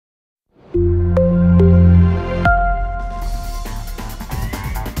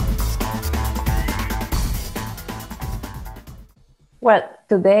Well,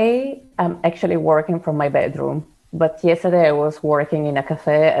 today I'm actually working from my bedroom, but yesterday I was working in a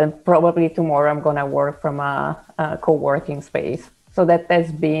cafe, and probably tomorrow I'm gonna work from a co-working space. So that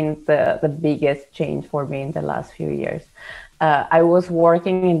has been the biggest change for me in the last few years. I was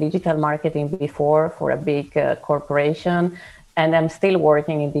working in digital marketing before for a big corporation, and I'm still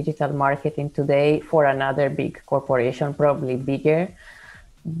working in digital marketing today for another big corporation, probably bigger.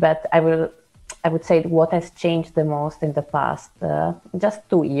 But I would say what has changed the most in the past, just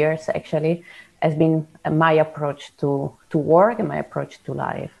 2 years actually, has been my approach to work and my approach to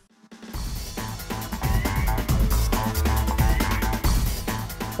life.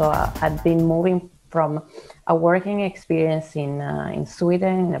 So I've been moving from a working experience in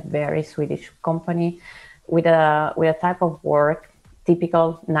Sweden, in a very Swedish company, with a type of work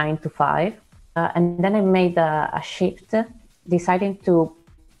typical 9 to 5, and then I made a shift, deciding to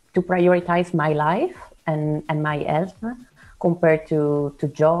prioritize my life and my health compared to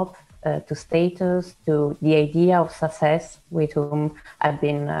job, to status, to the idea of success with whom I've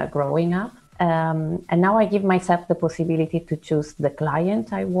been growing up. And now I give myself the possibility to choose the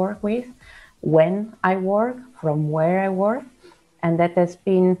client I work with, when I work, from where I work. And that has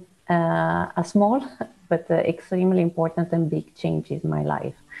been a small but extremely important and big change in my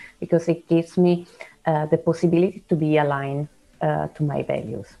life, because it gives me the possibility to be aligned to my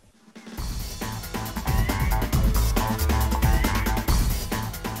values.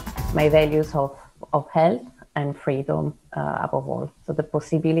 My values of health and freedom above all. So the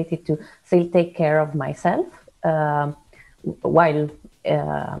possibility to still take care of myself while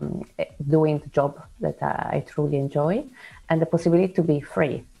doing the job that I truly enjoy, and the possibility to be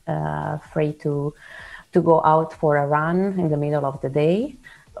free, free to go out for a run in the middle of the day,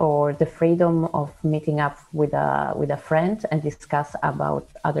 or the freedom of meeting up with a friend and discuss about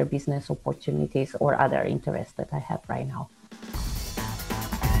other business opportunities or other interests that I have right now.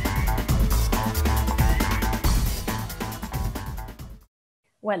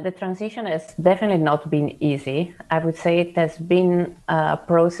 Well, the transition has definitely not been easy. I would say it has been a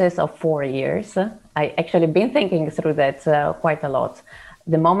process of 4 years. I actually been thinking through that quite a lot.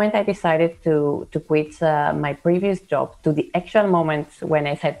 The moment I decided to quit my previous job to the actual moment when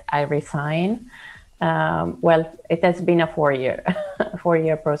I said I resign, well, it has been a 4 year 4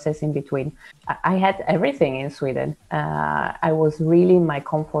 year process in between. I had everything in Sweden. I was really in my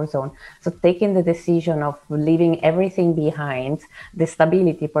comfort zone. So taking the decision of leaving everything behind, the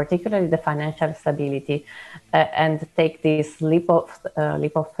stability, particularly the financial stability, and take this leap of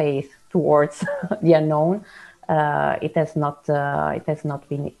faith towards the unknown, it has not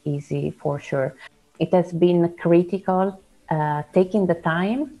been easy, for sure. It has been critical. Taking the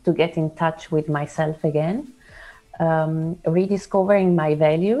time to get in touch with myself again, rediscovering my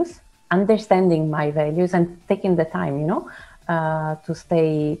values, understanding my values, and taking the time, to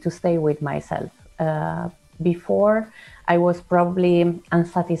stay with myself. Before, I was probably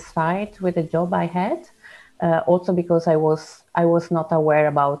unsatisfied with the job I had, also because I was not aware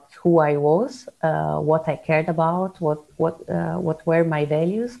about who I was, what I cared about, what were my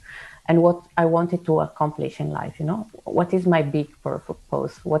values, and what I wanted to accomplish in life. What is my big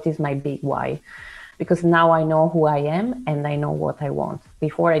purpose? What is my big why? Because now I know who I am and I know what I want.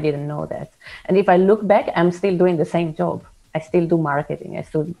 Before, I didn't know that. And if I look back, I'm still doing the same job. I still do marketing. I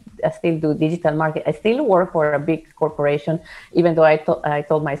still do digital marketing. I still work for a big corporation, even though I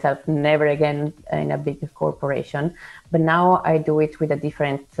told myself never again in a big corporation. But now I do it with a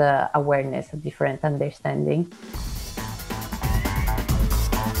different awareness, a different understanding.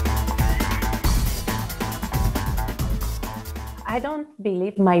 I don't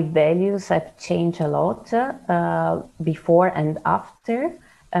believe my values have changed a lot before and after.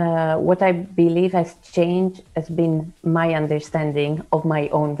 What I believe has changed has been my understanding of my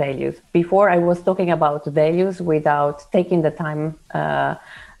own values. Before, I was talking about values without taking the time to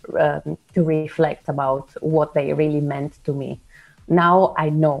reflect about what they really meant to me. Now I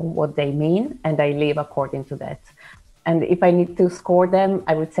know what they mean and I live according to that. And if I need to score them,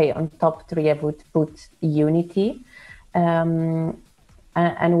 I would say on top 3, I would put unity. And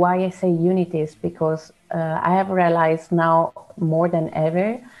why I say unity is because I have realized now more than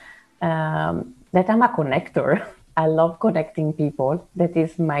ever that I'm a connector. I love connecting people. That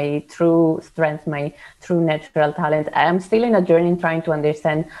is my true strength, my true natural talent. I'm still in a journey trying to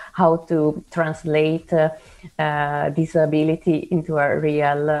understand how to translate this ability into a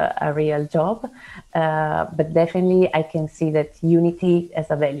real job. But definitely I can see that unity as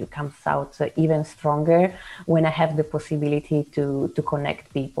a value comes out even stronger when I have the possibility to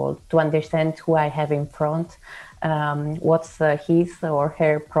connect people, to understand who I have in front, what's his or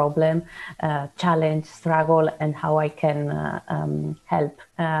her problem, challenge, struggle, and how I can help.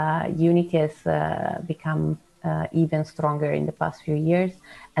 Unity has become even stronger in the past few years,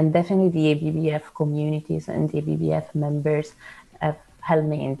 and definitely the ebbf communities and the ebbf members have helped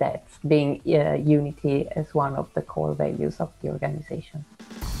me in that, being unity as one of the core values of the organization.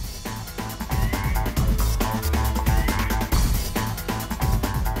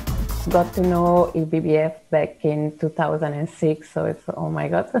 Got to know ebbf back in 2006, so it's, oh my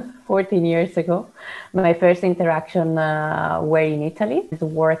god, 14 years ago. My first interaction were in Italy,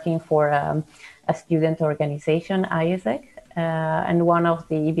 working for a student organization, ISEC, and one of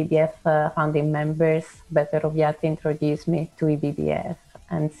the ebbf founding members, Beppe Roviati, introduced me to ebbf.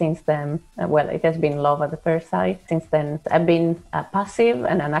 And since then, well, it has been love at the first sight. Since then, I've been a passive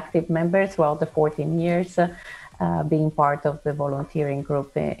and an active member throughout the 14 years. Being part of the volunteering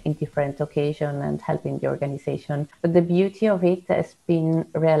group in different occasions and helping the organization. But the beauty of it has been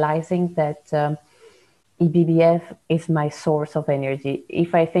realizing that ebbf is my source of energy.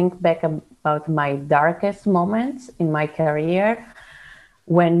 If I think back about my darkest moments in my career,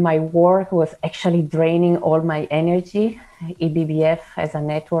 when my work was actually draining all my energy, ebbf as a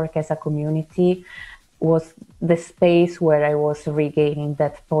network, as a community, was the space where I was regaining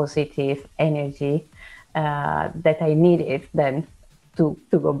that positive energy that I needed then to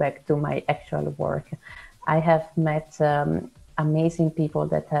go back to my actual work. I have met amazing people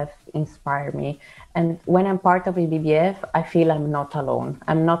that have inspired me. And when I'm part of ebbf, I feel I'm not alone.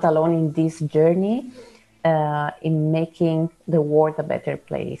 I'm not alone in this journey in making the world a better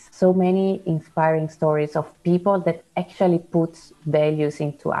place. So many inspiring stories of people that actually put values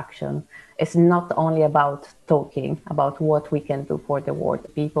into action. It's not only about talking about what we can do for the world,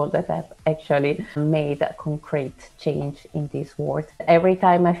 people that have actually made a concrete change in this world. Every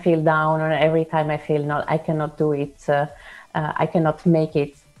time I feel down or every time I feel I cannot do it, I cannot make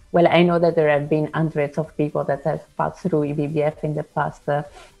it. Well, I know that there have been hundreds of people that have passed through ebbf in the past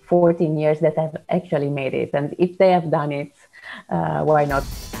 14 years that have actually made it. And if they have done it, why not?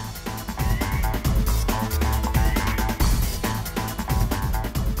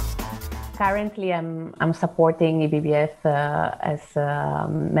 Currently, I'm supporting ebbf as a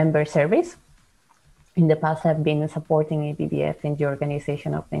member service. In the past, I've been supporting ebbf in the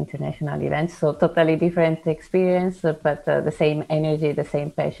organization of the international events. So totally different experience, but the same energy, the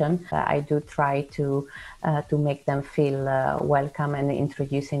same passion. I do try to make them feel welcome and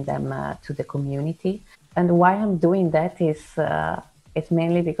introducing them to the community. And why I'm doing that is it's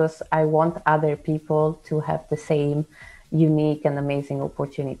mainly because I want other people to have the same unique and amazing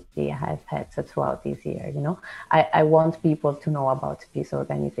opportunity I've had throughout this year. You know, I want people to know about this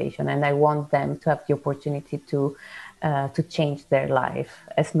organization, and I want them to have the opportunity to change their life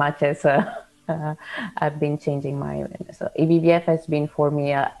as much as I've been changing my. So ebbf has been for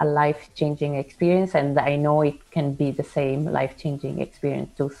me a life-changing experience, and I know it can be the same life-changing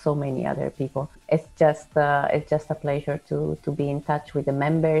experience to so many other people. It's just a pleasure to be in touch with the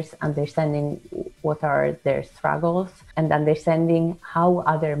members, understanding what are their struggles, and understanding how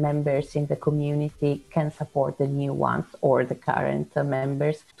other members in the community can support the new ones or the current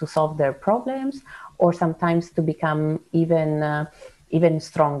members to solve their problems, or sometimes to become even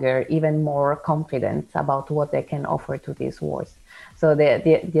stronger, even more confident about what they can offer to this world. So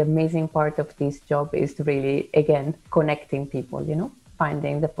the amazing part of this job is really, again, connecting people, you know,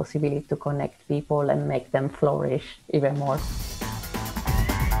 finding the possibility to connect people and make them flourish even more.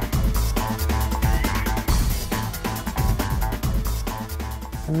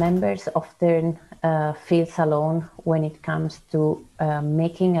 Members often feel alone when it comes to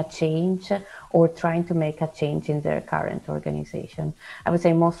making a change or trying to make a change in their current organization. I would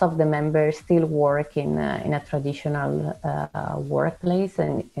say most of the members still work in a traditional workplace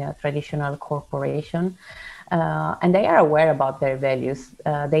and in a traditional corporation, and they are aware about their values.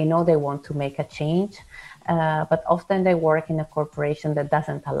 They know they want to make a change, but often they work in a corporation that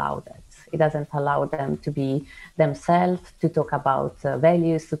doesn't allow that. It doesn't allow them to be themselves, to talk about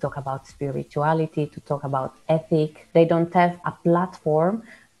values, to talk about spirituality, to talk about ethic. They don't have a platform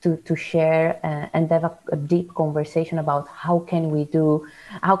to share and have a deep conversation about how can we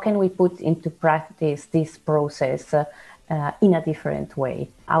put into practice this process in a different way.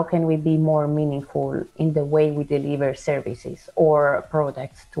 How can we be more meaningful in the way we deliver services or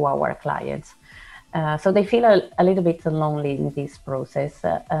products to our clients? So they feel a little bit lonely in this process,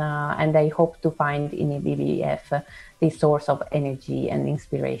 and I hope to find in ebbf this source of energy and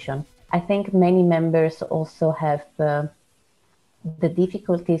inspiration. I think many members also have the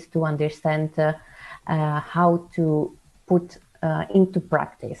difficulties to understand how to put into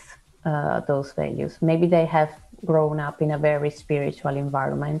practice those values. Maybe they have grown up in a very spiritual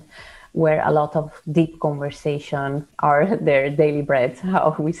environment where a lot of deep conversation are their daily bread,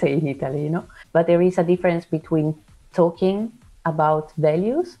 how we say in Italy, you know. But there is a difference between talking about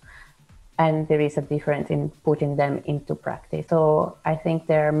values and there is a difference in putting them into practice. So I think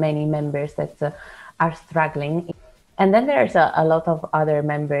there are many members that are struggling. And then there's a lot of other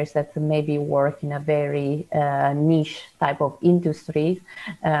members that maybe work in a very niche type of industry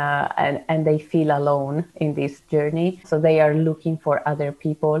and they feel alone in this journey. So they are looking for other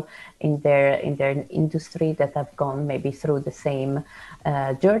people in their industry that have gone maybe through the same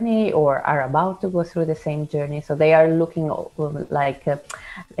journey or are about to go through the same journey. So they are looking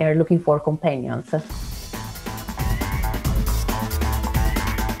they're looking for companions.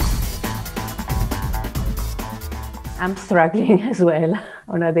 I'm struggling as well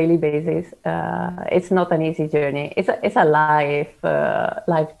on a daily basis. It's not an easy journey. It's a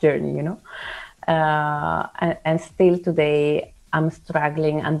life journey, you know. And still today, I'm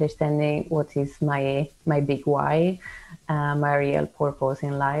struggling understanding what is my big why, my real purpose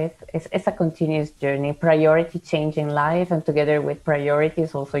in life. It's a continuous journey. Priority change in life, and together with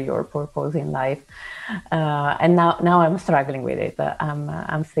priorities, also your purpose in life. And now I'm struggling with it.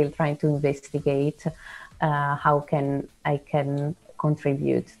 I'm still trying to investigate. How I can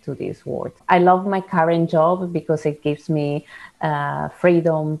contribute to this world. I love my current job because it gives me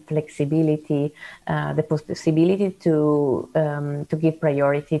freedom, flexibility, the possibility to give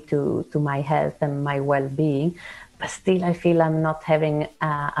priority to my health and my well-being. But still, I feel I'm not having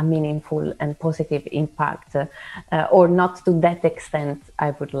a meaningful and positive impact, or not to that extent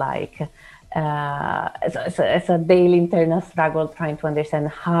I would like. It's a daily internal struggle trying to understand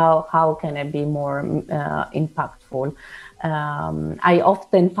how can I be more impactful. I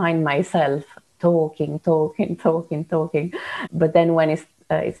often find myself talking, but then when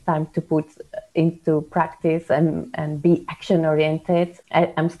it's time to put into practice and be action oriented,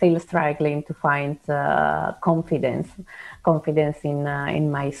 I'm still struggling to find confidence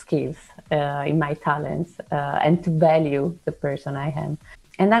in my skills, in my talents, and to value the person I am.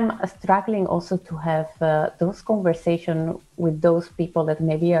 And I'm struggling also to have those conversations with those people that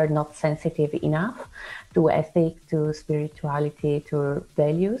maybe are not sensitive enough to ethics, to spirituality, to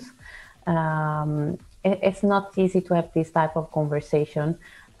values. It's not easy to have this type of conversation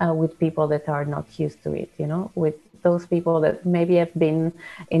with people that are not used to it, you know, with those people that maybe have been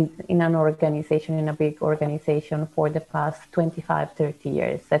in an organization, in a big organization for the past 25, 30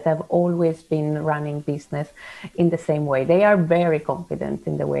 years, that have always been running business in the same way. They are very confident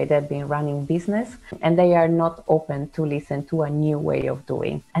in the way they've been running business, and they are not open to listen to a new way of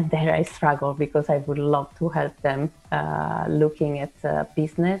doing. And there I struggle because I would love to help them looking at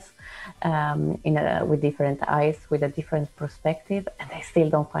business with different eyes, with a different perspective, and I still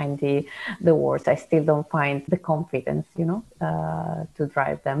don't find the words. I still don't find the confidence, you know, to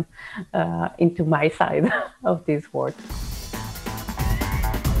drive them into my side of this world.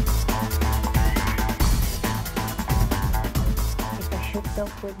 If I should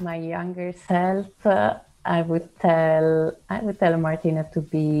talk with my younger self, I would tell Martina to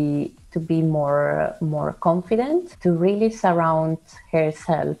be more confident, to really surround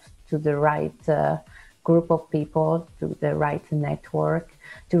herself to the right group of people, to the right network,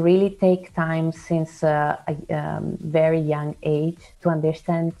 to really take time since a very young age to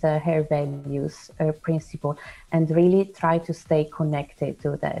understand her values, her principles, and really try to stay connected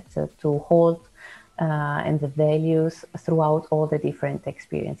to that, to hold and the values throughout all the different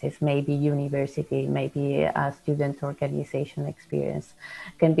experiences. Maybe university, maybe a student organization experience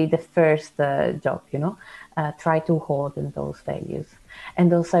can be the first job, you know. Try to hold in those values.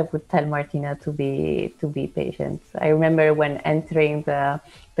 And also I would tell Martina to be patient. I remember when entering the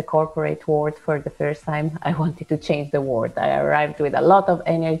corporate world for the first time, I wanted to change the world. I arrived with a lot of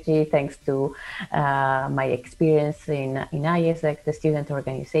energy thanks to my experience in ISEC, the student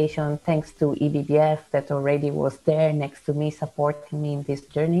organization, thanks to ebbf that already was there next to me, supporting me in this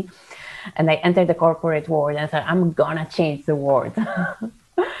journey. And I entered the corporate world and said, I'm gonna change the world.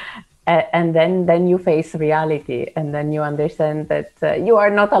 And then you face reality, and then you understand that you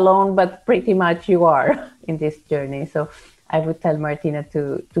are not alone, but pretty much you are in this journey. So I would tell Martina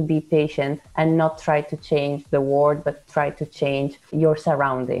to be patient and not try to change the world, but try to change your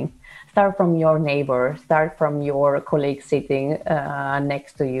surrounding. Start from your neighbor, start from your colleague sitting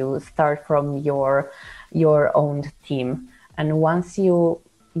next to you, start from your own team. And once you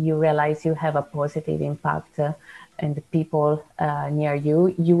realize you have a positive impact, and the people near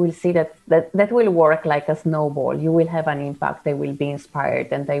you, you will see that will work like a snowball. You will have an impact. They will be inspired,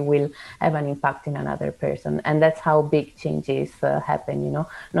 and they will have an impact in another person. And that's how big changes happen. You know,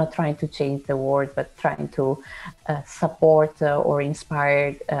 not trying to change the world, but trying to support or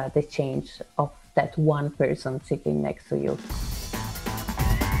inspire the change of that one person sitting next to you.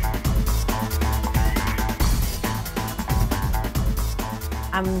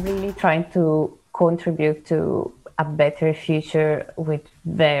 I'm really trying to contribute to a better future with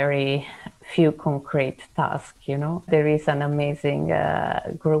very few concrete tasks, you know. There is an amazing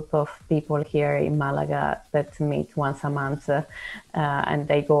group of people here in Malaga that meet once a month and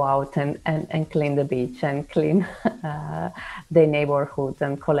they go out and clean the beach and clean the neighborhood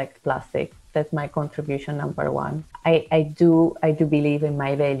and collect plastic. That's my contribution number one. I do believe in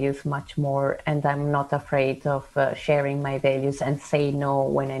my values much more, and I'm not afraid of sharing my values and say no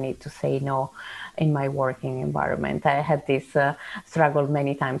when I need to say no in my working environment. I had this struggle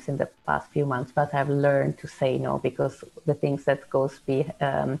many times in the past few months, but I've learned to say no because the things that goes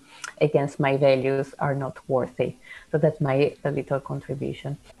against my values are not worthy. So that's my little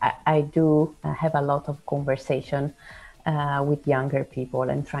contribution. I do have a lot of conversation with younger people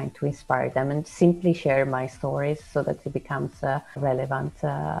and trying to inspire them and simply share my stories so that it becomes relevant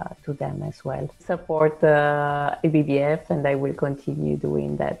to them as well. Support ebbf, and I will continue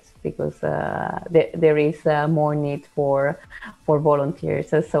doing that because there is more need for volunteers.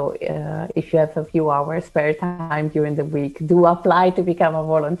 So if you have a few hours spare time during the week, do apply to become a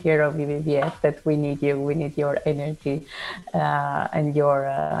volunteer of ebbf. That we need you. We need your energy and your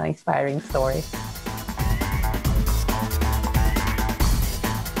inspiring story.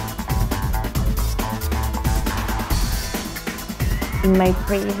 In my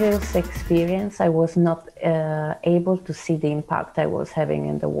previous experience, I was not able to see the impact I was having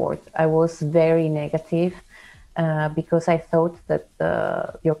in the world. I was very negative because I thought that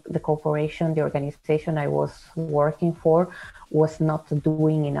the corporation, the organization I was working for was not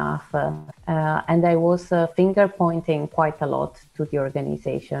doing enough. And I was finger pointing quite a lot to the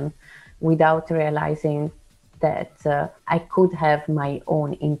organization without realizing that I could have my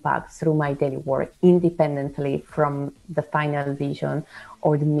own impact through my daily work independently from the final vision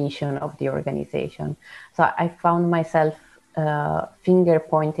or the mission of the organization. So I found myself finger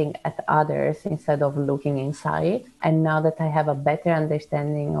pointing at others instead of looking inside. And now that I have a better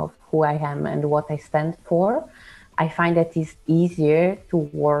understanding of who I am and what I stand for, I find that it's easier to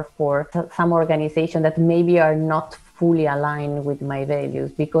work for some organizations that maybe are not fully aligned with my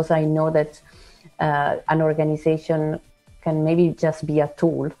values, because I know that an organization can maybe just be a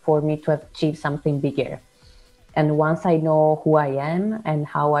tool for me to achieve something bigger. And once I know who I am and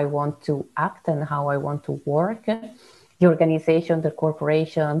how I want to act and how I want to work, the organization, the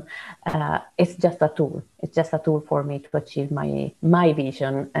corporation, it's just a tool. It's just a tool for me to achieve my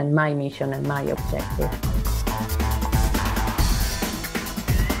vision and my mission and my objective.